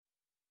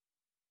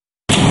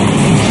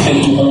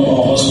خیلی میکنم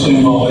آغاز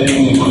کنیم با آقای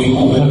نیکوی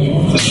خوبه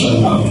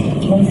بسرم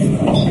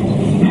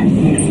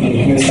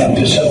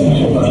سمت شب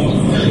میکنم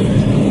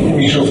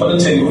میکروفون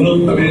تلیفون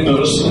رو ببینید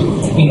درست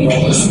این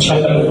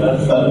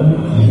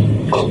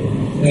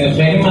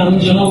خیلی ممنون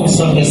جناب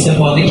استاد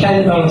استفاده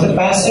کردید. البته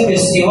بحث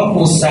بسیار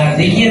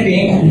گستردگیه، به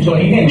این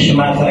کوتاهی نمیشه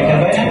مطرح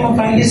کرد، ولی من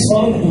فقط یه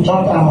سوال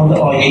کوتاه در مورد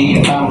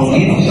آیه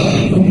فرمودید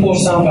اون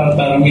پرسم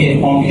برای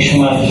اتمام پیش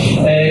اومد.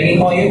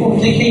 این آیه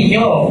گفته که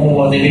یا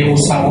مبادله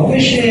اسرا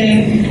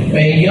بشه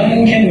یا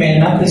اینکه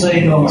منت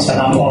بذارید و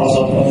مثلا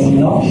آزاد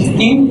کنید.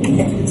 این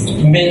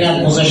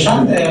منت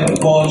گذاشتن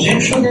واجب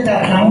شده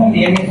در همون،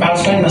 یعنی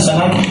فرض کنید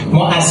مثلا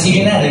ما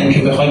اسیری نداریم که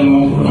بخوایم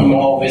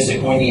محافظه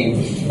کنیم،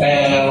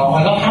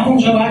 حالا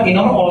همونجا باید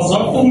اینا رو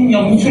آزاد کنیم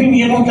یا میتونیم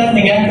یه مدت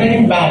نگه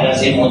داریم بعد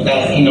از یه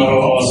مدت اینا رو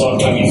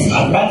آزاد کنیم؟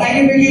 بعد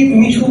اگه بگید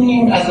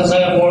میتونیم از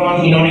نظر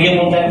قرآن اینا رو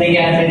یه مدت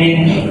نگه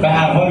داریم و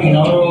هر حال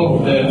اینا رو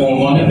به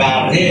عنوان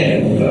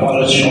برده،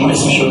 حالا شما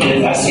اسمش رو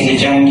بدید اسیر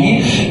جنگی،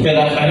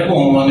 بالاخره به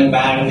عنوان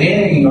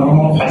برده اینا رو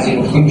ما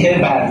پذیرفتیم که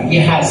بردگی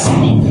هست،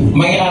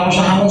 ما اگه قرار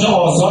باشه همونجا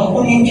آزاد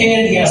کنیم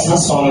که دیگه اصلا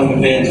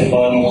سالم به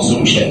انتفاع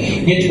موضوع میشه.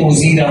 یه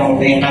توضیح در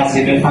مورد این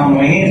قضیه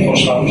بفرمایید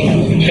خوشحال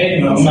میشم.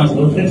 خیلی ممنون از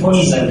لطفتون.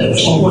 زنده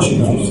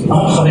باشید.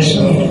 خواهش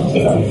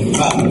می‌کنم.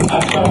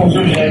 اصلا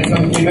موضوع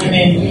شایستان که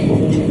ببینید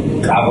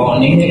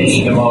قوانین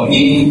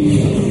اجتماعی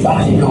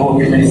وقتی که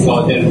حکم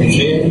صادر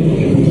میشه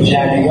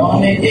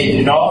جریان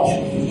اجراش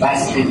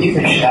بستگی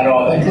به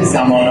شرایط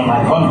زمان و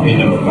مکان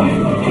پیدا میکنه.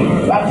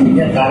 وقتی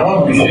که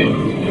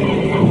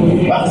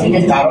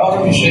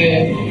قرار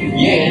میشه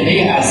یه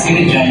عده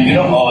اسیر جنگی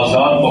رو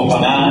آزاد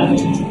بکنن،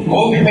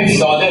 حکمش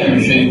صادر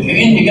میشه که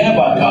این دیگه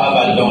نباید تا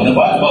ابدالدانه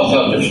باید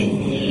آزاد بشه.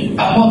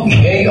 اما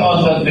کی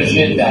آزاد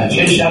بشه، در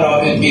چه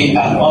شرایطی،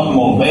 الان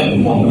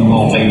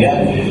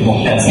موقعیت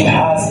مقتضی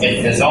هست،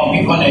 اقتضا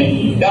میکنه.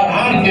 در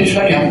هر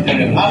کشوری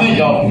همینطوره، همه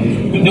جا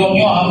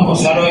دنیا هم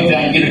اسرای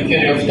جنگی رو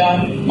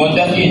گرفتن،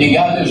 مدتی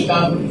نگه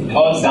داشتن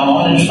تا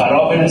زمانش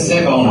فرا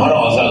برسه و اونها رو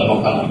آزاد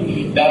بکنن.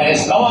 در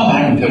اسلام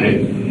هم همینطوره،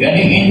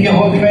 یعنی این یه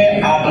حکم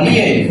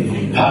عقلیه،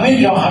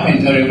 همه جا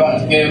همینطوره.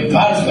 وقتی که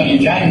فرض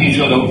کنید جنگی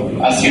شد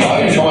و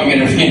اسیرهای شما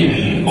گرفتید،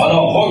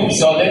 حالا حکم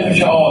صادر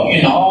میشه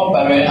اینها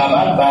برای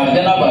عمل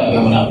برده نباید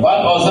بمونن،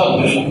 باید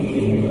آزاد بشن.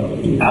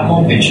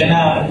 اما به چه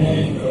نه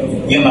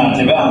یه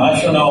مرتبه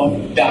همشون رو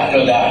 10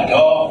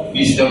 تا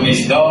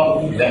 20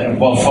 تا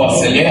با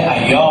فاصله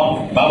ایام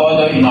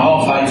مبادا اینها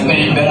فرض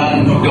کنید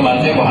برن 2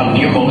 مرتبه با هم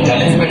دیگه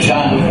مختلف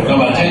بشن، 2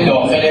 مرتبه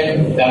داخل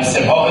در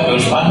سپاه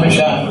دشمن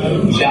بشن،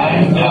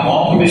 جنگ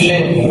تمام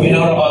بشه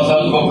اینا رو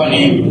آزاد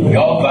بکنیم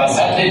یا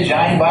وسط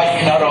جنگ باید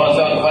اینا رو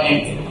آزاد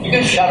کنیم.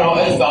 دیگه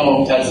شرایط و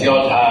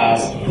مقتضیات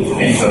هست.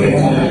 اینطوری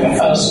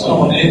از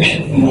اون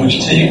یک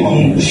نکته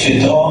اون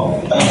فدا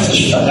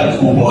بحثش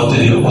فقط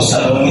مبادله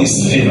اسرا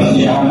نیست،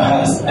 فدایی هم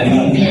هست.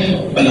 یعنی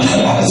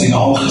بالاخره هزینه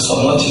ها و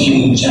خساراتی که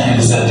این جنگ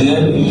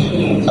زده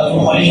از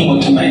اونهایی که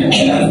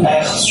متمکنن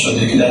اخذ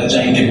شده که در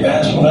جنگ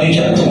بعد اونهایی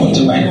که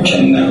متمکن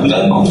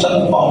نبودن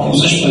گفتن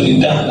آموزش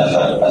بدید 10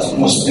 نفر از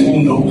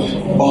مسلمین رو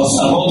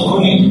باسواد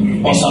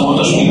کنید،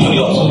 باسواداشون اینطوری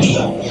آزاد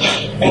شدن.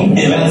 این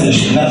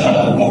عوضش نه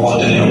فقط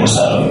مبادله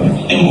اسرا،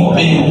 این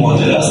موقعی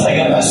مبادله است.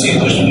 اگر اسیر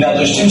داشتیم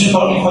نداشتیم چه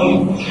کار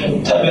میکنیم؟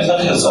 طبیعتا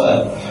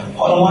خسارت.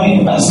 حالا ما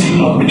این اسیر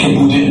رو که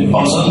بوده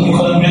آزاد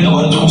میکنم میره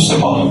دوباره تو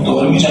سپاه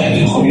دوباره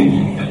میجنگید. خب این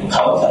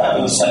خواهد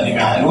امیر سلیمی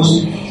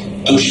هنوز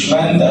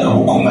دشمن در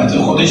حکومت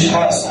خودش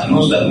هست،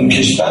 هنوز در اون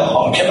کشور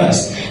حاکم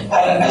است.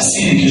 هر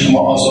اسیری که شما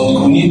آزاد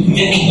کنید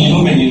یک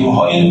نیرو به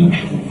نیروهای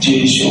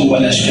جیش و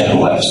لشکر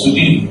و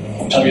افسودی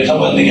طبیعتا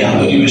باید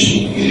نگهداری بشه.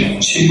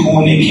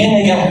 چگونگی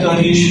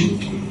نگهداریش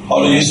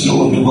حالا یه سری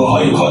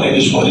اردوگاه‌های کار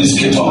اجباری است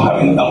که تا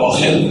همین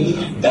اواخر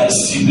در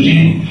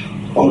سیبری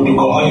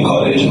اردوگاه‌های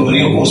کار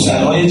اجباری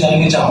اسرای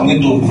جنگ جهانی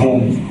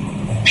دوم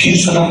پیر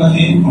شدن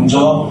ولی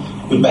اونجا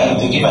به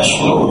بردگی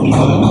مشغول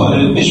اردوگاه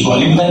کار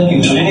اجباری بودن.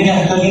 اینطوری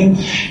نگه داریم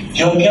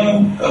یا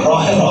بیام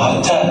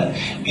راحت‌تر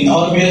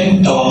اینها رو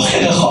بیاریم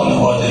داخل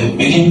خانواده،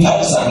 بگیم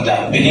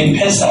فرزندم، بگیم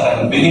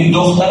پسرم، بگیم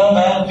دخترم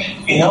و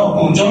اینا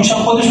اونجا میشن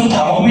خودشون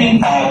تمام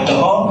این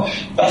عهدها.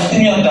 وقتی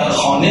میاد در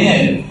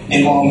خانه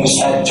امام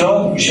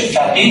سجاد میشه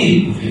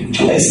فقیه،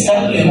 تو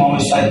استقل امام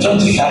سجاد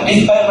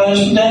فقیه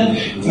پرورش میدن،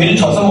 میره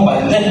تازه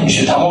مبلغ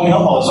میشه، تمام اینا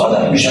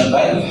آزادن میشن.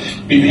 بعد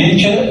ببینید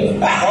که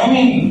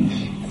همین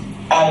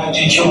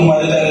عبدی که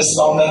اومده در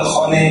اسلام در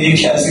خانه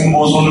یکی از این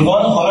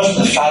بزرگان حالا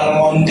شده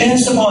فرمانده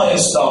سپاه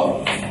اسلام،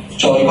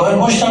 جایگاه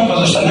پشتم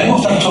گذاشتن،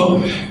 نگفتن تو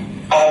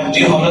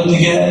عبدی حالا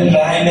دیگه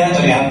رأی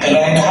نداری،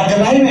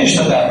 حق رأی بهش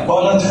دادن.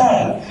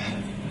 بالاتر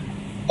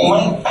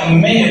اومد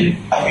عمه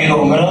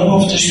امیرالمومنین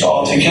گفتش که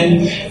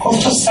عاتکه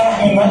گفت تو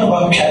سهم من و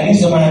با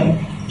کنیز من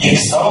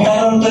یکسان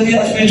قرار دادی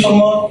از بیت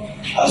المال.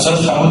 حضرت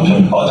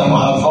فرمود آدم و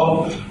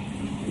حوا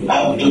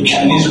عبد و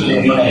کنیز به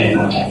دنیا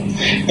نیامدن،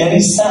 یعنی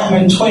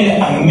سهم توی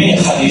عمه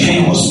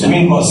خلیفه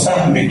مسلمین با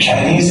سهم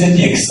کنیزت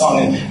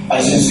یکسانه.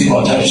 از این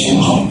زیباتر چی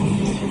میخوام؟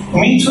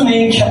 میتونه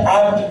این که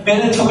عبد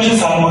بره تو بشه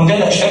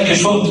فرمانده لشکر که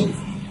شد،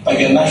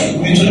 اگر نشد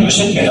میتونه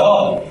بشه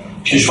بلال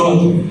که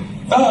شد.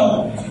 و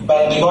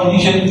بردگانی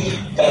که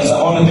در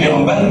زمان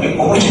پیامبر به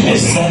اوج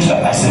عزت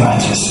و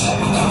عظمت رسید.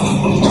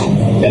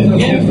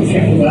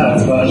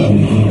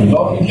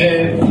 با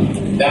اینکه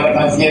در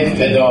قضیه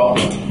فدا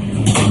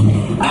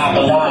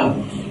عقلاً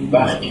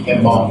وقتی که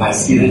ما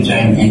اسیر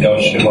جنگی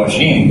داشته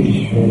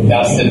باشیم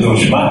دست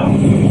دشمن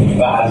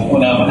و از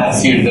اونم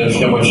اسیر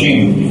داشته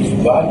باشیم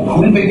باید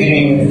پول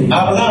بگیریم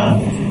عقلاً،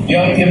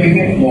 یا اینکه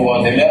بگیم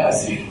مبادله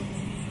اسیر.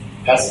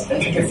 پس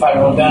اینکه که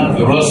فرمودن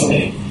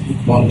درسته،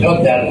 منتها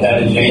در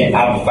درجه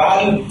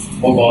اول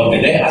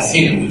مبادله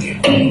اسیر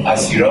بودیم،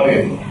 اسیرای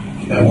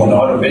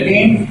اونها رو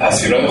بدیم،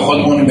 اسیرای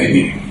خودمون رو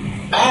بگیریم.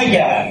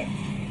 اگر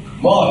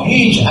ما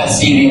هیچ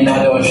اسیری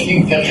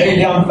نداشتیم که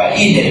خیلی هم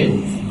بعیده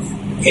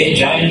که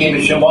جنگی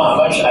بشه ما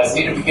همش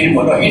اسیر بگیریم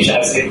اونا هیچ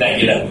اسیر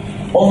نگیرن،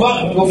 اون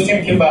وقت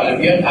گفتیم که بله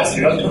بیان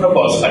اسیراتون رو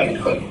باز خرید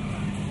کنیم،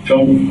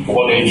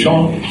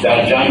 چون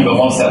در جنگ به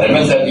ما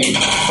صدمه زدیم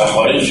و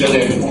خارج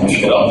شده،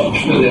 مشکلات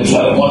شده،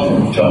 صدمات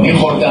جانی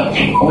خوردن،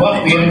 اون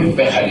وقت بیان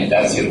بخرید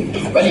اسیر.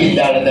 ولی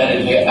در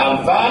درجه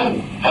اول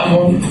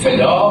همون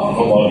فدا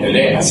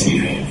مبادله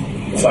اسیره.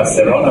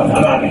 مفسران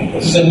هم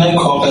همین من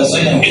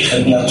کاغذایی هم که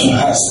خدمتتون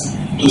هست،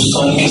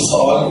 دوستانی که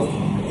سوال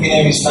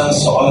می‌نویسن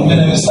سوال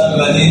می‌نویسن،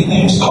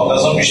 ولی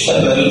کاغذها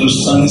بیشتر برای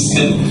دوستان نیست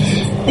که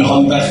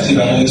میخوان وقتی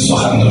برای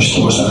سخن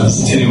داشته باشن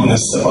از تریبون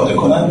استفاده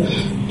کنن،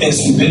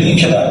 اسم بدین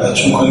که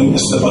دعوتشون کنیم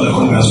استفاده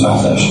کنیم از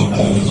مطلبشون.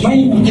 من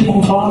این که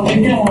کوتاه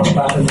بگم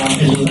بعد از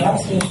اجازه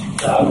هست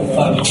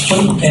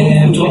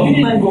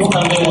چون من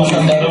گفتم به واسه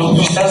در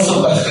بیشتر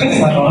صحبت کنیم.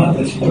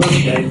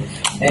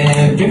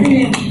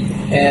 ببینید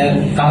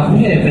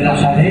قبول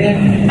بالاخره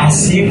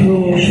اسیر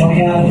رو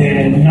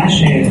شاید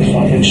نشه به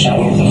خاطر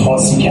شرایط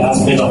خاصی که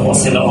از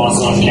بلافاصله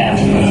آزاد کرد،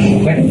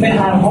 ولی به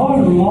هر حال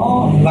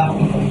ما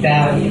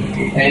در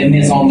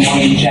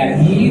نظام‌های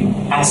جدید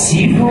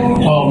اسیر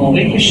رو تا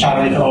موقعی که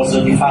شرایط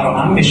آزادی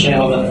فراهم بشه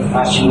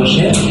هرچی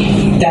باشه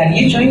در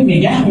یک جایی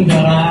نگه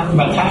می‌دارن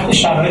و تحت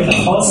شرایط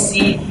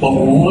خاصی با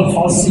امور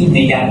خاصی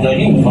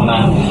نگهداری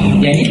می‌کنن.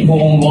 یعنی به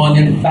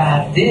عنوان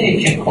برده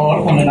که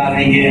کار کنه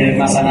برای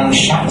مثلا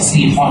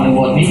شخصی،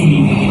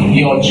 خانواده‌ای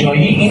یا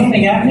جایی، اینو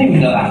نگه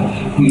نمی‌دارن.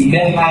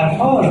 به هر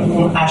حال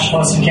اون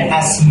اشخاصی که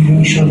اسیر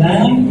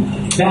می‌شدن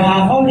به هر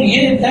حال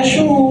یه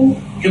عده‌شون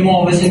که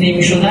معاوضه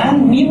نمی‌شدن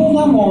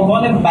میموندن به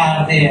عنوان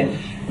برده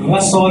و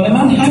سوال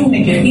من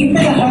همینه که این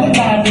بالاخره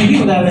بردگی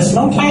رو در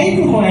اسلام تایید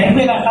میکنه، این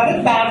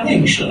بالاخره برده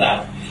میشدن.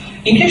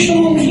 این که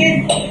شما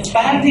میگه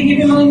بردگی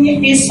به من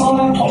یه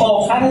اسارت تا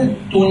آخر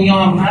دنیا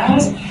هم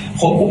هست،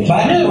 خب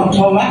بله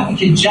تا وقتی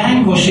که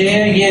جنگ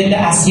باشه یه عده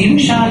اسیر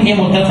میشن،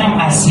 یه مدت هم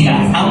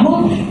اسیرن،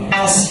 اما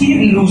اسیر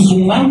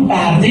لزوما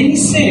برده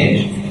نیسته.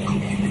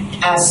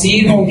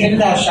 اسیر ممکنه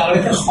در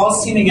شرایط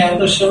خاصی نگه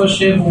داشته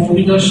باشه،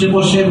 حقوقی داشته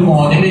باشه،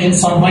 معادل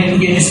انسان‌های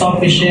دیگه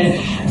حساب بشه،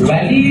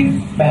 ولی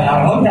به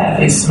هر حال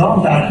در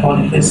اسلام، در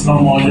تاریخ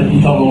اسلام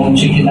معادل تا به اون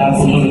چه که در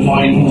کتب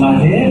تاریخ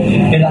اومده،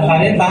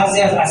 بالاخره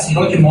بعضی از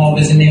اسیرها که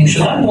معاوضه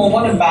نمی‌شدن به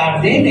عنوان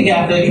برده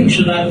نگهداری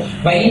می‌شدن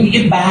و این دیگه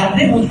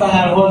برده بود به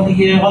هر حال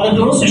دیگه. حالا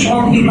درسته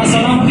شما میگید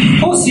مثلا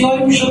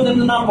توصیه‌ای می‌شد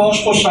نمی‌دونم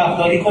باهاش خوش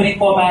رفتاری کنید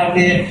با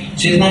برده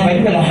چیز نه، ولی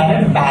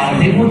بالاخره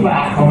برده بود و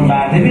احکام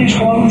برده بهش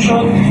قائل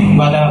می‌شد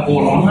و در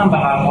قرآن هم به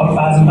هر حال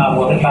بعضی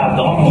موارد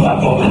برده ها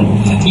متفاوته.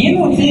 یه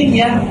نکته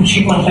دیگه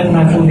کوچیک من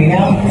خدمتتون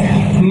بگم،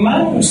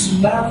 من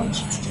اصولا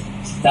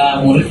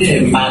در مورد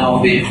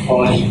منابع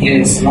خارجی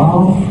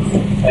اسلام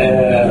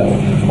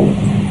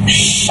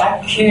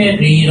شک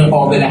غیر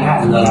قابل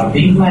حل دارم، به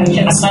این معنی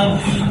که اصلا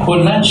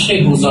کلا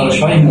چه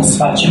گزارش‌های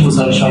مثبت چه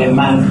گزارش‌های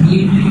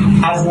منفی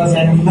از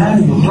نظر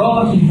من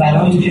راهی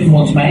برای اینکه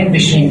مطمئن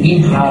بشیم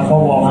این حرفا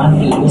واقعا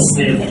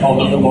درسته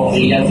مطابق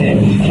واقعیت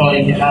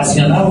تاریخی هست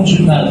یا نه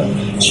وجود نداره.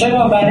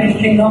 چرا؟ برای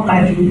اینکه اینا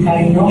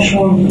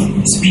قدیمی‌تریناشون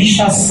بیش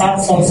از 100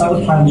 سال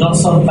 150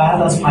 سال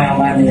بعد از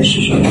پیامبر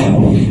نوشته شده.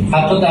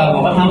 حتی در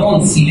واقع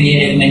همون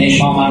سیره ابن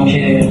هشام هم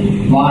که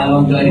ما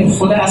الان داریم،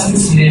 خود اصل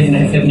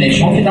سیره ابن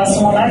هشام که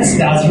دست ما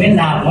نرسیده، از روی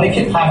نقل‌هایی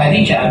که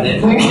طبری کرده،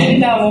 یعنی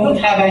در واقع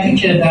طبری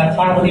که در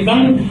تقریبا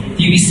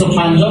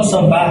 250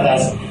 سال بعد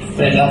از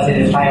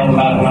ولادت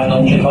پیامبر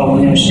اومد کتابو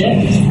نوشته،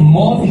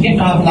 ما دیگه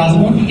قبل از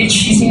اون دیگه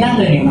چیزی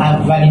نداریم.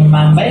 اولین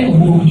منبع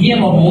ورودی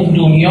ما به اون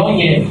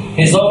دنیای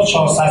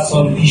 1400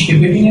 سال پیش که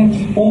ببینیم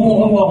اون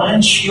موقع واقعا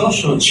چیا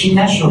شد چی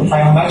نشد،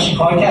 پیامبر چی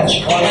کار کرد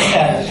چی کار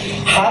نکرد،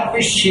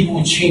 حرفش چی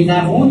بود چی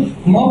نبود،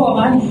 ما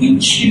واقعا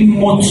هیچی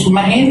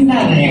مطمئن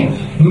نداریم.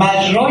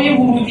 مجرای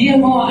ورودی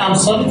ما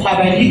امثال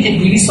طبری که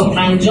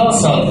 250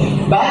 سال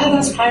بعد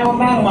از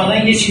پیامبر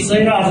اومدن یه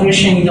چیزایی رو از روی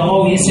شنیده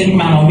ها و یه سری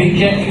منابعی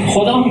که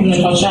خدا میدونه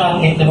تا چقدر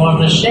اعتبار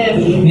داشته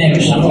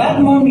نوشتن. بعد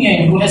ما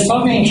میایم رو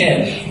حساب این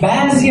که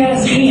بعضی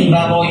از این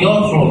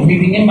روایات رو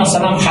میبینیم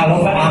مثلا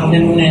خلاف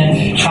عقلمونه،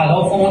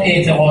 خلاف اون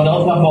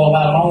اعتقادات و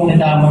باورهامونه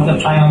در مورد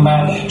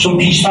پیامبر، چون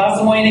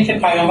پیش‌فرض ما اینه که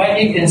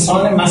پیامبر یک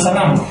انسان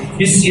مثلا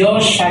بسیار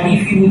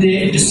شریفی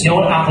بوده،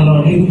 بسیار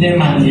عقلانی بوده،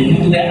 منطقی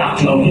بوده،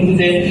 اخلاقی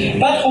بوده.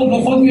 بعد خود به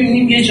خود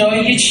می‌بینیم یه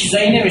جایی یه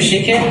چیزایی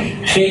نوشته که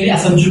خیلی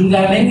اصلا جور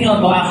در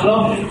نمیاد با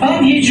اخلاق.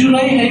 بعد یه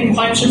جورایی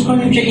می‌خوایم چیز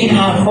کنیم که این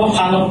حرفا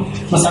خلاف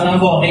مثلا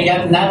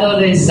واقعیت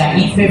نداره،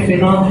 ضعیفه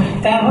فلان،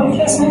 در حالی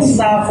که اصلا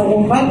ضعف و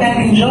قوت در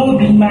اینجا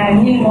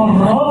بی‌معنی ما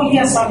راهی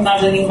اصلا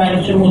نداریم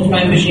برای که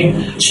مطمئن بشیم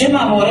چه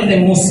موارد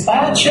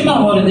مثبت چه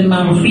موارد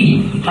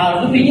منفی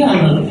هر دو به یه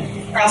اندازه.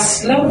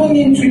 اصلا ما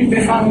نمیتونیم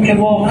بفهمیم که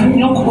واقعا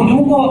اینا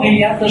کدوم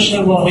واقعیت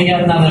داشته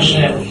واقعیت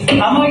نداشته.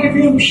 اما اگه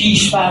بیایم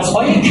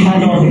پیش‌فرض‌های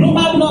کلامی رو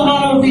مبنا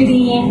قرار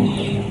بدیم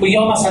و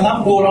یا مثلا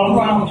قرآن رو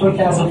همونطور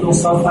که حضرت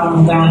استاد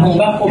فرمودن، اون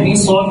وقت خب این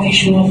سوال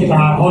پیش میاد که به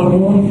هر حال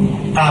اون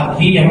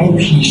قبلی یا اون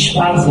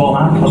پیش‌فرض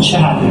واقعا تا چه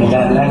حد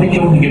دلیله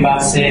که اون دیگه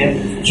بحث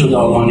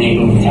جداگانه ای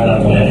رو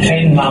می‌طلبه.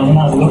 خیلی ممنون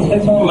از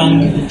لطفتون.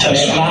 من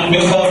تشکر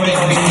می‌کنم.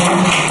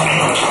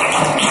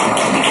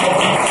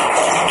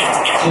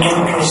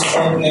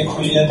 استاد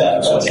نکویی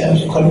در جاتی هم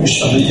کنیم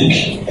انشاءالله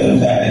یک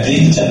وعده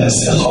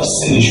جلسه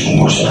خاصی نشون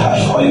باشه،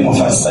 حرفهای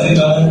مفصلی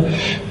دارن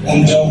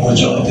اونجا،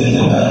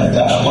 مجادله و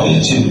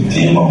دعوای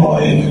جدی ما با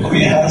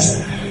نکویی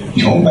هست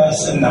که اون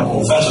بحث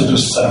نبوت رو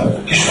دوست دارم.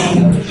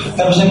 ایشون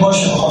نمیزه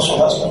باشه بخواد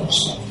صحبت کنم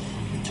استاد؟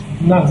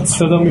 نه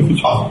صدا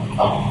میپیچه.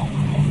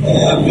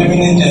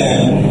 ببینید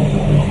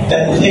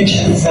در یک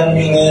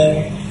زمینه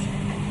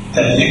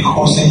در یک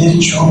حوزه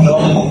یک جمله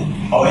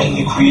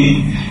آقای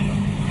نکویی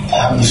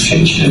هم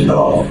فکر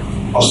با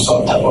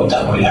استاد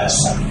طباطبایی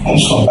هستن. اون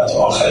صحبت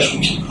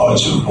آخرشون که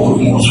آجه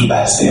موضوع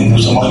بحث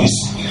امروز ما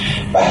نیست،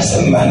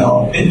 بحث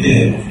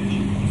منابع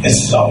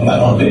اسلام،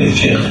 منابع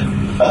فقه،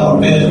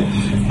 منابع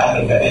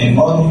اربع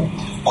ایمان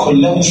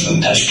کلنشون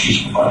تشکیل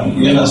میکنن.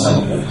 میگن اصلا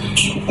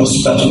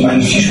مثبت و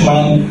منفیش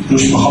من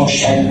روش میخوام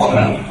شک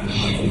کنم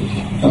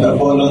و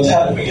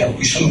بالاتر بگم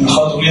ایشون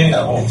میخواد روی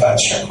نبوت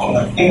شک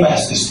کنن. این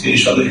بحث نیست که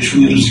اشاره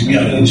ایشون یه روزی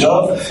میاد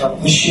اینجا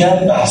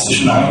میشینن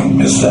بحثشون هم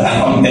مثل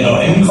الان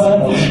ارائه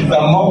میکنن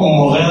و ما اون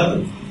موقع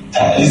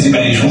تعریضی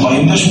برای ایشون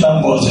خواهیم داشت.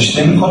 من بازش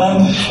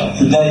نمی‌کنم.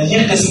 در یک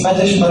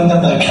قسمتش من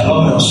در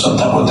کلام استاد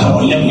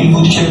طباطبایی این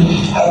بود که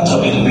حتی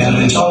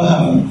علم رجال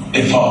هم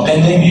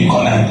افاقه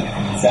نمی‌کنن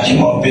که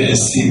ما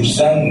برسیم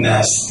زن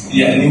است،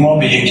 یعنی ما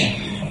به یک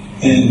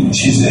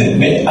چیز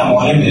به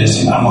اماره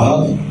برسیم،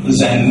 امارات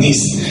زن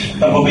نیست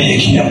و ما به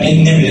یک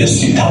یقین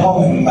نمیرسیم.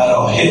 تمام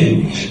مراحل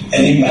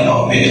یعنی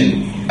منابع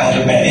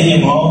اربعه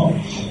ما،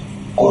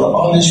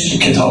 قرآنش که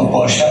کتاب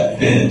باشد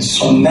به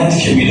سنت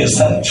که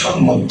میرسد،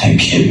 چون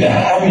متکی به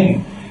همین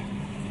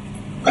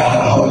به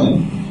هر حال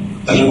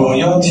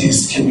روایاتی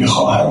است که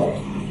میخواهد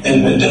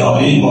علم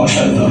درایی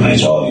باشد و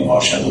رجالی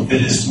باشد و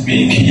برسیم به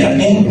اینکه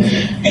یقین.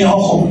 اینها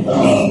خب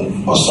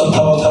استاد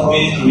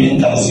طباطبایی روی این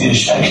قضیه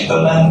شک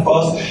دارن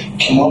باز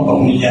که ما به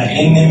اون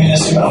یقین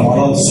نمیرسیم،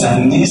 امارات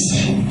زن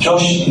نیست.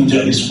 جاش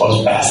اینجا نیست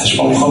باز بحثش.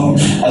 ما میخوام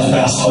از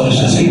بحث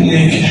خارج از این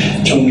یک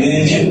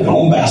جمله که به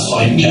اون بحث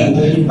خواهیم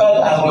کرد. بعد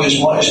عقل و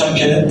اجماعش هم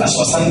که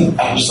اساساً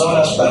ابزار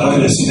است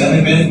برای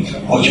رسیدن به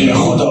حکم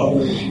خدا.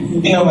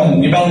 اینا من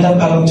میبندم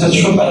پرانتز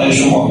شد برای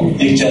شما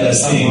یک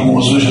جلسه این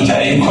موضوعش رو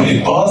تعیین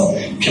کنید باز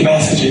که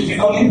بحث جدی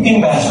کنیم.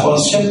 این بحث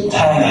باز چه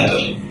ته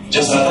نداره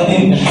جسارتا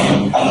این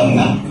الان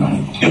نه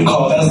یه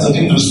کاغذ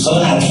دادیم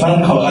دوستان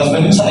حتما کاغذ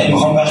بنویسن. اگه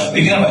میخوام وقت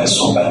بگیرم برای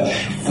صحبت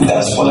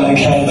دست بلند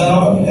کردن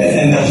و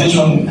اندفعه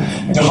چون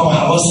میخوام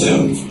حواس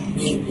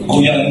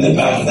گوینده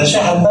پردشه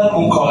حتما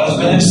اون کاغذ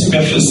بنویسیم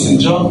بفرستیم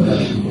اینجا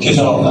که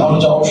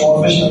جواب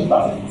شما بشن.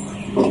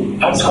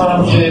 از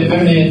کنم که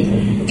ببینید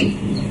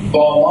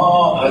با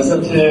ما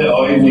حضرت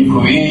آقای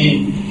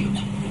نیکویی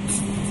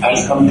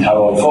از هم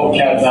توافق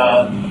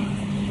کردن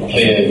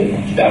که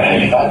در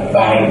حقیقت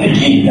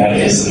بردگی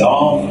در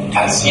اسلام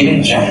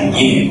تأثیر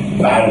جنگی.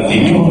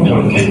 بردگی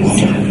اونطور که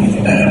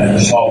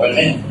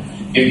سابقه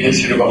یک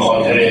کسی رو به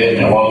خاطر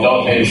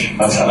اعتقاداتش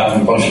مثلا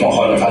باش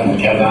مخالفت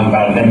میکردن،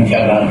 برده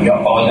میکردن یا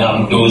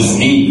آدم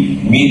دزدی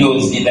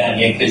میدزدیدن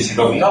یک کسی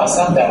رو، اینا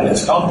اصلا در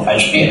اسلام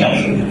تشریع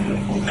نشده.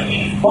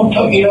 اون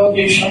تا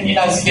ایرادشون این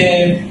است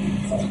که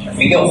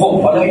میگه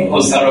خب حالا این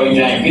اسرای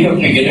جنگی رو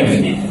که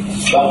گرفتید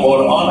و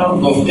قرآن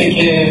هم گفته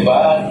که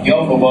باید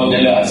یا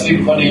مبادله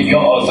اسیر کنید یا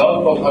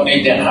آزاد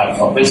بکنید، این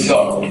حرفا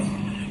بسیار خوب،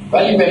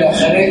 ولی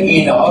بالاخره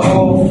اینها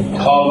رو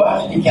تا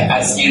وقتی که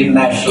اسیر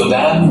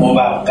نشدن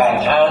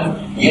موقتاً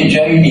یه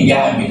جایی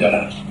نگه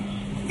میدارن.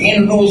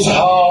 این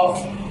روزها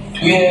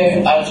توی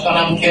از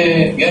کنم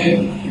که یه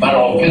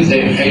مراکز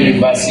خیلی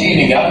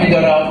وسیع نگه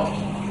میدارن،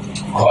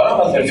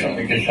 کارم ازشون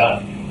میکشن.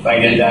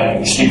 مگه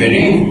در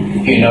سیبری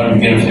که اینا رو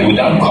گرفته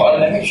بودن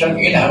کار نمیکشن؟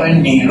 این همه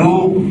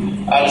نیرو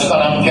از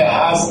کنم که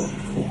هست،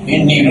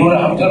 این نیرو رو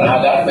همطور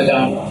هدر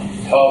بدن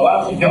تا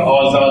وقتی که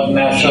آزاد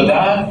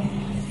نشدن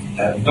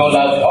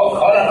دولت ها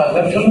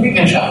کارم ازشون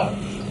میکشن.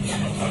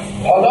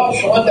 حالا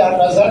شما در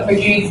نظر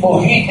بگیرید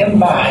محیط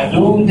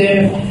محدود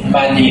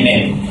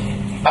مدینه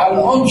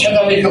الان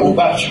چقدر که اون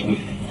بخش بود،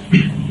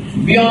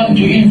 بیان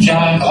تو این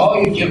جنگ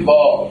هایی که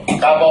با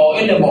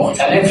قبایل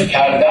مختلف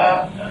کردن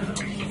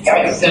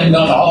یک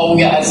زندان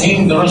های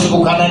عظیم درست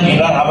بکنن،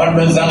 اینا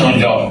همه بزن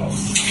اونجا.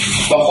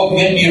 و خب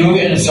یه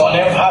نیروی انسانی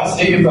هم هست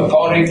که به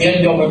کار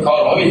گل یا به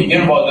کارهای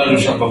دیگر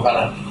وادارشون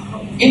بکنن.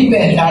 این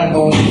بهتر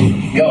بود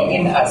یا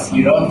این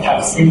اسیران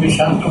تقسیم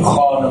بشن تو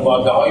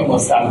خانواده های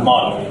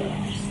مسلمان؟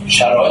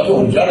 شرایط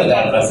اونجا رو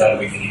در نظر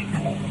بگیرید.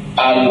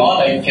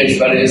 الان این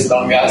کشور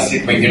اسلامی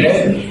اسیر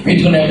بگیره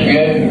میتونه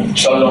توی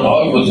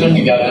سالن‌های بزرگ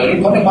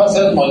نگهداری کنه، پس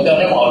از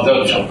مدت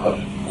آزادشون کنه.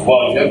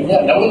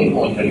 واجب نبودی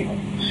کنترلی کنه.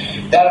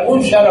 در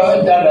اون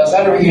شرایط در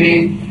نظر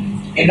بگیرید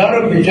اینا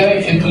رو به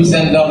جایی که تو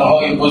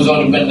زندان‌های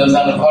بزرگ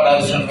بندازن کار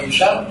ازشون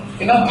میشن،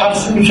 اینا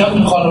تقسیم میشن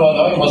تو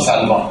خانواده‌های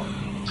مسلمان.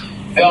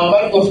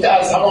 پیامبر گفته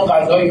از همون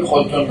غذایی که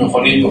خودتون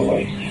میخورید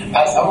بخورید،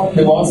 از همون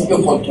لباسی که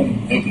خودتون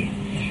میگید.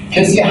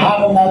 کسی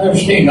حق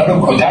نداشته اینا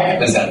رو کتک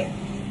بزنه.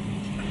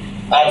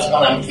 عرض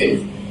کنم که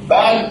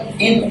بعد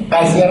این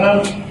قضیه هم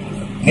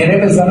گره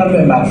بزنم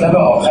به مطلب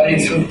آخری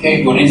شد که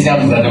گریزی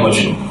هم زده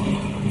باشه.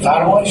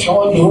 فرمان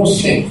شما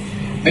درسته،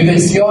 به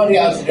بسیاری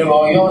از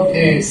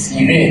روایات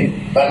سیره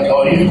و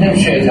تاریخ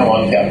نمیشه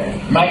اعتماد کرد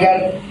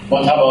مگر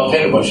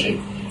متواتر باشه،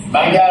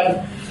 مگر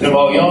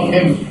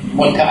روایات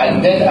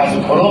متعدد از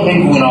طرق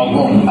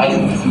گوناگون از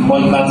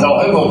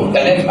مذاهب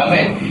مختلف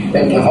همه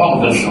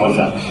اتفاق داشته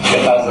باشن.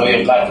 به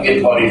قضای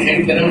قطعی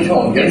تاریخی که نمیشه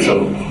منکر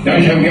شد،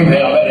 نمیشه بگیم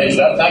پیامبر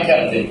هجرت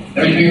نکرده،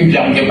 نمیشه بگیم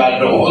جنگ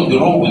بدر و احد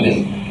دروغ بوده.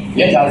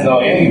 یه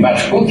قضایی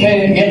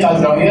مشکوکه، یه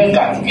قضایی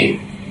قطعی.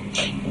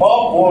 ما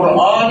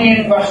قرآن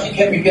این وقتی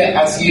که میگه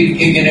اسیر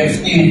که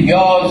گرفتید یا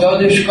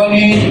آزادش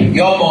کنید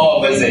یا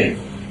معاوضه،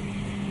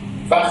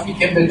 وقتی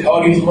که به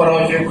تاریخ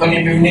مراجعه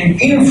کنیم ببینیم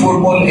این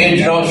فرمول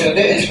اجرا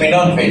شده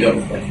اطمینان پیدا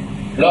کنیم.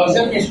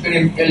 لازم نیست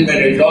بریم علم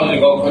رجال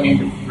نگاه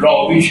کنیم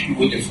راویش کی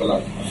بوده فلان.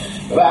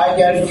 و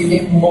اگر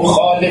دیدیم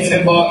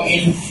مخالف با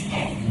این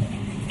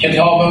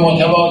کتاب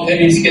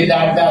متواتری است که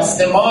در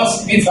دست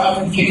ماست،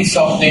 میفهمیم که این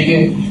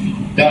ساختگی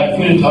در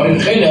طول تاریخ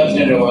خیلی از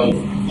این روایات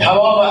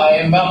تمام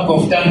ائمه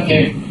گفتن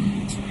که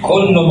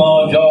کل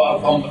ما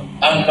جاءکم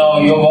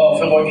انا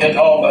یوافق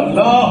کتاب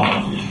الله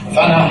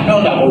فنحن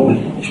نقول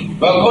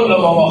و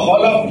کل ما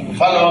مخالف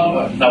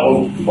فلا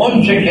نقول.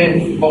 اون چه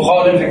که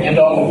مخالف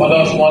کتاب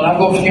خداست ما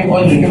نگفتیم،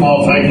 اون چه که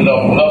موافق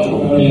کتاب خداست.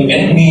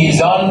 یعنی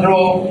میزان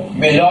رو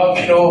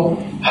ملاک رو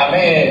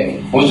همه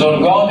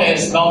بزرگان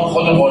اسلام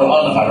خود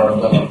قرآن قرار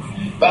دادن.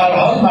 به هر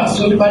حال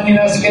مقصود من این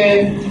است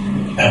که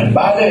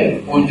بله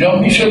اونجا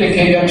میشده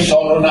که یک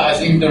سالن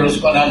عظیم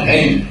درست کنن،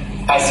 هی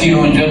اسیر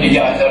اونجا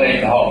نگه داره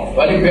اینها،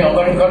 ولی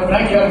پیامبر این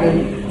کار نکرده.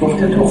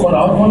 گفته تو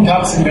خونه‌هاتون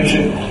تقسیم بشه،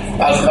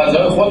 از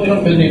غذای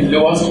خودتون بدین،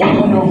 لباس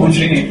خودتون رو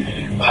پوشید،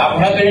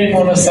 حق ندارید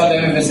اون رو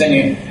صدقه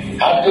بزنید.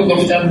 حتی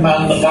گفتن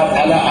من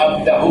قتل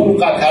عبده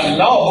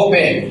قتلناه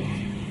به،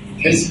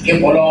 کسی که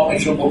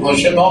غلامش رو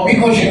بکشه ما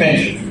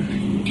میکشیمش.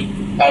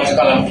 عرض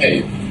کنم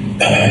که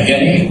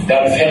یعنی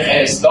در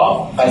فقه اسلام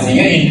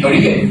قضیه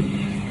اینطوریه.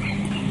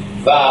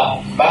 و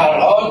به هر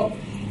حال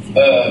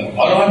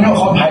حالا من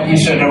نمیخوام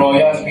حدیث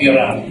روایت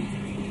بیارم،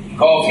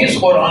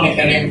 کافیست قرآن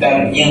کریم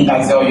در این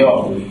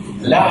قضایا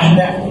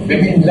لحن.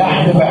 ببین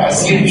لحن به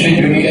اسیر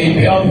چجوری. ای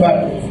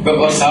پیامبر به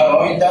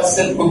گسرهای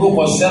دستت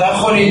بگو قصه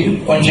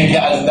نخورید، اونچه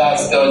که از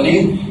دست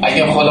دادید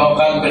اگه خدا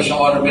قلب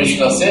شما رو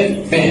بشناسه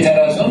بهتر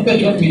از اون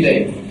بهتون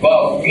میده و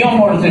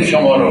میامرزه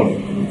شما رو.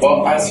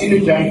 با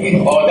اسیر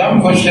جنگی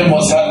آدم کشته،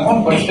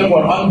 مسلمان کشته،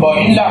 قرآن با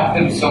این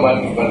لحن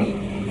صحبت میکنه.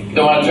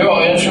 دومجه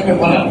آیاتشو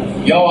میکنن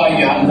یا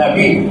ایها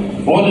النبی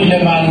قل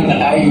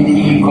لمن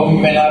ایدیکم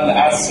من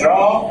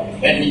الاسرا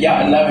ان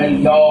یعلم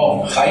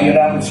الله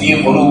خیرا فی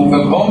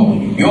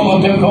قلوبکم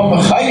یؤتکم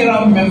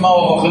خیرا مما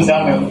اخذ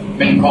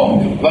منکم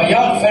و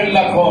یغفر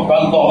لکم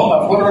والله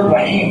غفور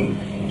رحیم.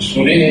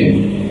 سوره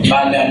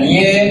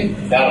مدنیه،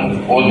 در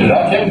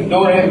قدرت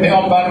دوره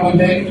پیامبر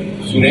بوده.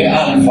 سوره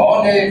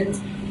انفال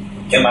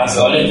که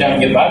مساله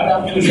جنگ بدر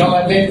هم توش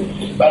آمده.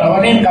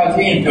 بنابراین این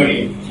قضیه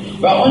اینطوریه.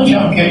 و اونچه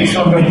هم که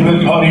ایشون راجع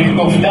به تاریخ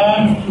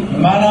گفتن،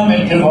 منم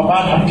اتفاقا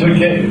همطور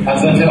که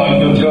حضرت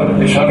آقای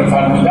دکتر اشاره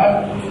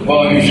فرمودن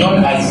با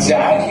ایشون از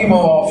جهتی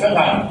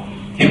موافقم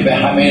که به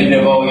همه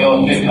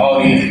روایات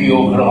تاریخی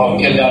و رها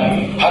که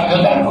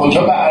حتی در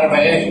کتب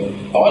اربعه،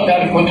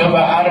 در کتب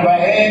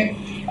اربعه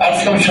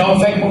از که شما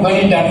فکر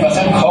میکنید در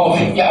مثلا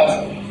کافی که از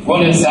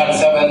گل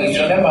سرسبده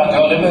شده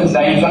مطالب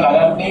ضعیف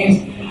غلط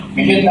نیست.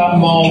 میگه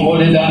لما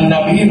ولد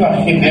النبی،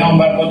 وقتی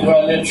پیامبر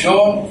متولد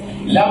شد،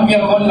 لم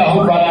یکن له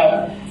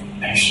ولد،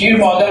 شیر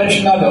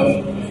مادرش نداشت.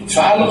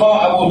 فالقا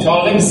ابو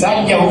طالب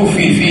سلکه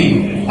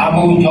فی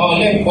ابو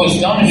طالب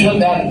پستانش رو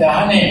در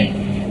دهن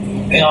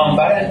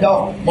پیامبر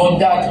انداخت.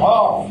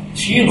 مدتها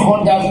شیر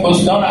خورد از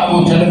پستان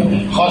ابو طالب.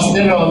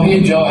 خواسته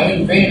راوی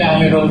جاهل بین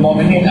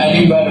امیرالمومنین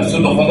علی و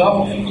رسول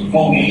خدا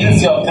موقعیت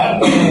زیادتر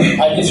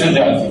کنه، حدیث رو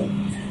جلسه.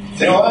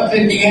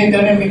 روایت دیگه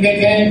داره میگه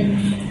که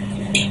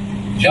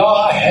جا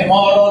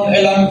حمارون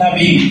الان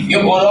نبی، یه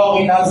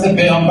براغی نزد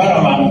پیامبر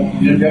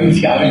آمد.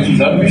 ببینید که همه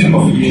چیزا رو میشه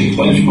گفت،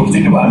 خودش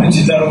گفته که با همه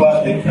چیزا رو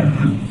باید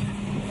بکنم.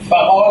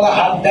 فقال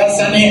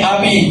حدثنی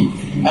ابی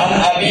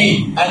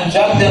ان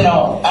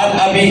جدنا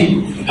ان ابی،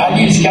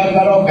 حدیث کرد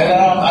برای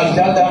پدرم از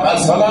جدم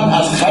از فلان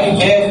از خری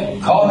که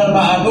کان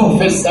مع نوح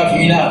فی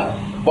السفینه،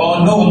 با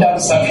نوح در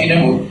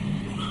سفینه بود.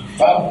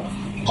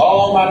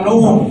 قام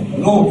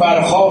نوح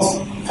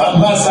برخاست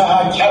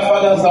فمسح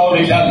کفل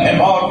ذالک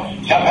الحمار،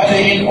 کفل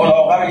این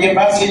الاغر یه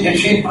بسی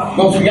کشید،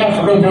 گفت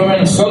یخرج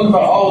من صلب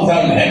هذا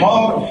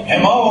الحمار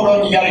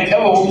حمار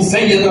یرکبه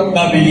سید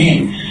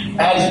النبیین،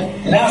 از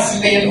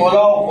نسل این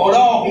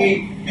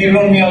الاغی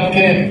بیرون میاد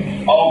که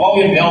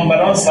آقای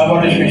پیامبران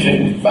سوارش میشه.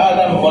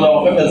 بعدم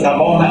الاغه به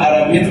زبان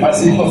عربی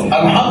فصیح گفت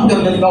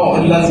الحمدلله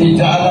الذی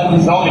جعل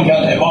ذالک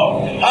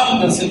الحمار،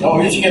 حمد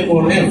ستایش که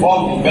قرآن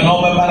پاک به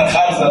نام من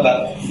خر زدن.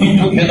 این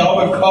تو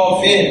کتاب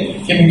کافیه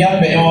که میگن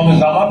به امام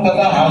زمان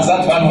دادن،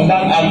 حضرت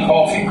فرمودن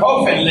الکافی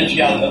کافی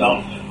لچیانتنا،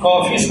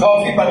 کافیست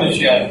کافی برای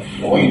چیه؟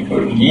 او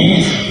اینطور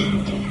نیست.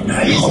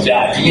 رئیس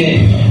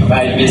جمهوری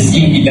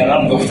مجلسی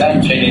دیگران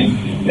گفتن چنین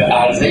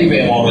عرضه‌ای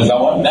به امام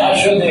زمان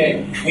نشده.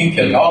 این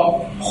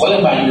کتاب خود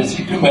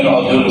مجلسی تو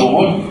مرآت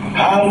العقول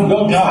هر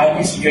دو تا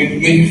حدیث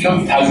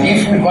یکیشون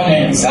تضعیف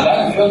میکنه،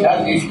 سندشو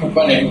تضعیف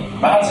میکنه،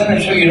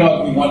 متنشو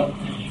ایراد میکنه.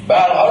 به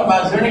هر حال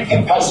منظوره که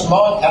پس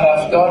ما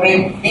طرفدار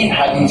این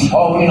حدیث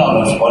ها و این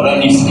آناشخالا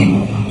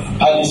نیستیم.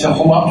 حدیث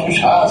خوب هم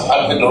توش هست،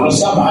 حرف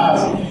درست هم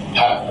هست،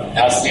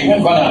 تسلیم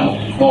میکنم،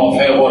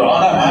 موافق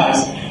قرآن هم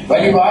هست،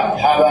 ولی باید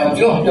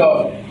توجه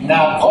داشت.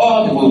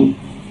 نقاد بود،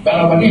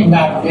 بنابراین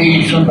نقد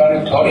ایشون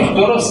برای تاریخ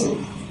درسته.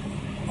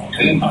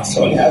 تو این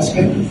مساله هست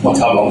که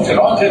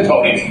متواترات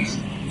تاریخی است.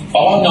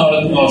 آقا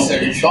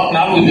ناصری شاه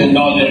نبوده،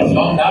 نادر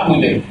شاه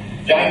نبوده،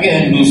 جنگ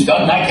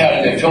هندوستان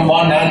نکرده چون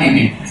ما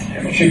ندیدیم.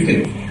 نمیشه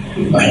که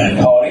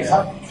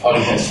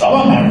تاریخ اسلام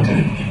هم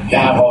همینطوره، یه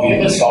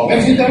حقایق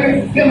ثابتی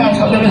داره، یه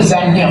مطالب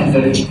ظنی هم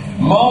داره.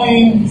 ما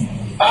این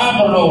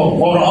عقل و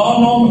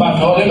قرآن و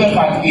مطالب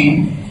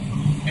قطعی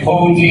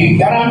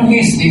توجیهگر هم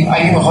نیستیم.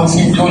 اگه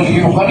می‌خواستیم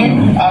توجیه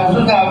بکنیم از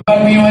اون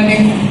اول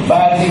می‌اومدیم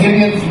بعد دیگه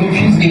یه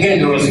چیز دیگه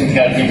درست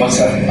می‌کردیم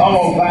واسه.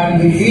 اما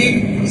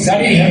بندگی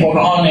صریح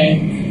قرآنه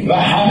و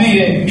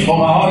همه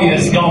فقهای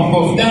اسلام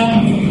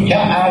گفتن که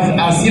از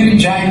اسیر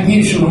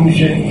جنگی شروع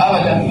میشه.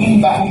 ابدا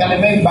این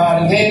کلمه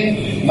برده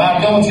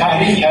مردم رو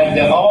تحریک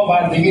کرده. آقا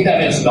بردگی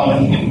در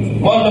اسلام،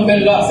 والله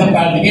بالله اصلا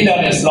بردگی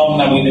در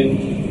اسلام نبوده.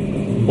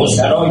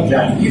 اسرای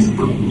جنگی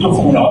تو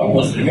خونه‌های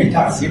مسلمین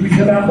تقسیم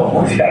می‌شدن با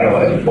اون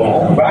شرایط، با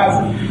اون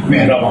وضع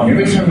مهربانی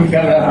بهشون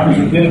می‌کردن.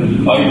 همینجور که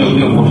آقای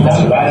دکتر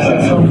گفتن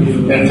بعضی‌هاشون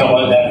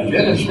ارتقا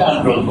درجه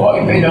داشتن،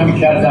 رتبه‌ای پیدا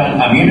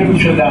می‌کردن، امیر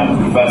می‌شدن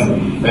و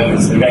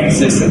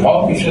رئیس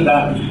سپاه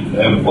می‌شدن،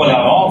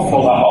 علما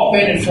فقها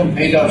بینشون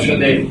پیدا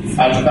شده.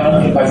 از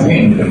کنم که پس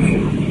اینطور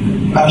شد.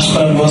 عرض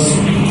کنم باز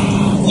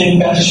یک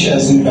بخشی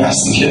از این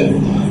بحثی که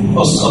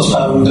استاد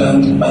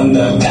فرمودند من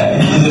در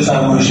تأیید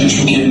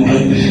فرمایششون که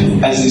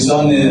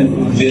عزیزان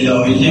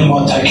ولایی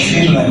ما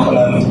تکفیر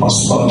نکنند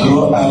استاد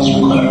رو عرض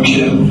میکنم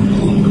که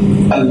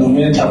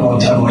علامه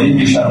طباطبایی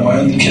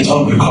میفرمایند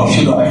کتاب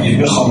کافی رو اگه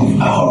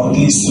بخوام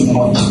احادیث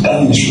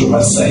متقنش رو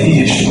و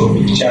صحیحش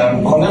رو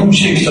جمع کنم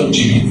میشه کتاب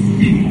جیبی.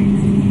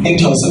 این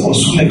تازه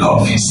اصول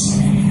کافی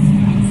است.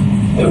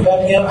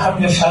 ولی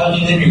هم یه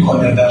فرقی نمی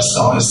کنه در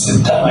سال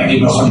ستم اگه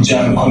بخوام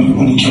جمع کنیم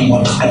اونی که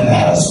متقن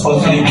هست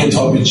باز یک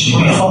کتاب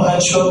جیبی خواهد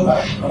شد.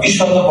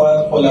 ایشالله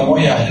باید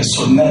علمای اهل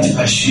سنت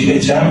و شیعه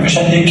جمع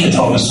بشن یک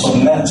کتاب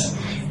سنت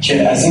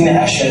که از این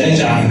عشره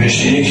جمع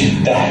بشه، یک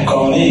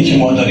دهگانه‌ای که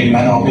ما داریم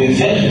منابع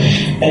فقه،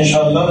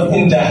 انشالله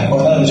این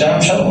دهگانه رو جمع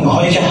شد.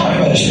 اونهایی که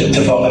همه برش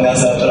اتفاق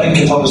نظر دارن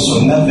کتاب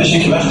سنت بشه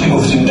که وقتی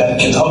گفتیم در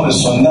کتاب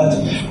سنت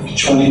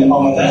چون این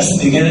آمده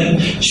است دیگه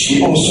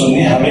شیعه و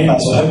سنی همه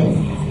مذاهب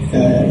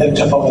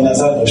اتفاق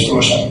نظر داشته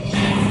باشن.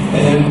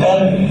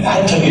 در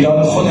حتی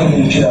ایران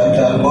خودمون که در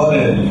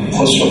دربار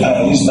خسرو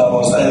پرویز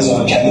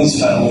 12,000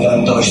 کنیز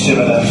فرمودن داشته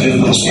و در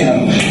فردوسی هم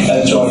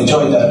در جای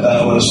جای در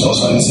دربار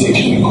ساسانی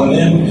ذکر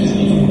میکنه،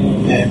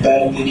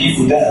 بردگی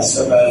بوده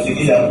است و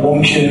بردگی در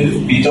قم که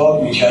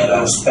بیدار میکرده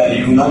است، در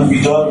یونان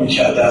بیدار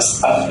میکرده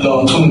است.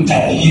 افلاطون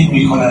تأیید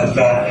میکند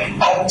و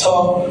حتی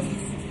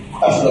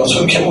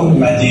افلاطون که اون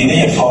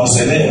مدینه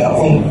فاضله و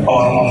اون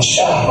آرمان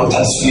شهر رو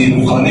تصویر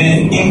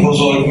میکنه، این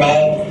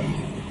بزرگمرد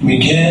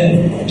میگه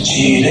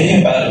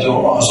جیره برده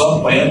و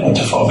آزاد باید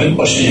متفاوت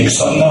باشه،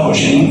 یکسان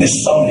نباشه. این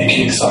اسلام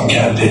یکسان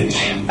کرده.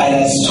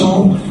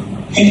 ارسطو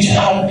هیچ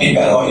حقی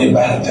برای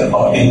برده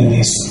قائل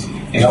نیست.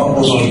 اینا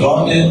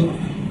بزرگان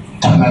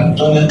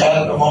تمدن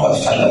غرب ما و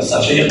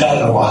فلسفه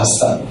غرب ما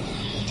هستن.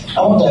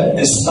 اما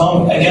در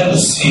اسلام اگر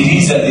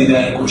سیری زدی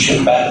در گوش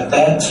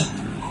بردت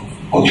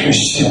حکمش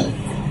چیه؟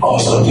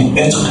 آزادی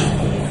عتق.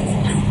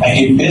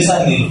 اگه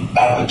بزنی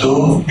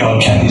عبدو یا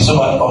کنیزو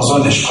باید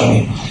آزادش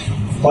کنی،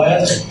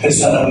 باید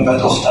پسرم و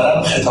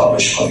دخترم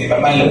خطابش کنی و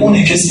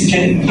ملعون کسی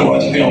که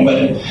روایت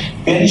پیامبره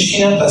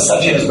بنشینن و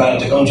صفی از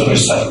بردگان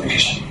جلوش صف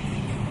بکشن.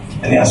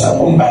 یعنی اصلا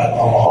اون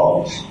برنامه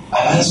ها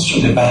عوض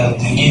شده.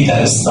 بردگی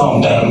در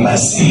اسلام در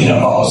مسیر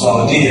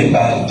آزادی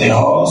برده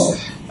هاست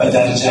و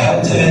در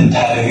جهت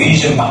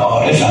ترویج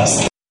معارف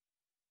هست.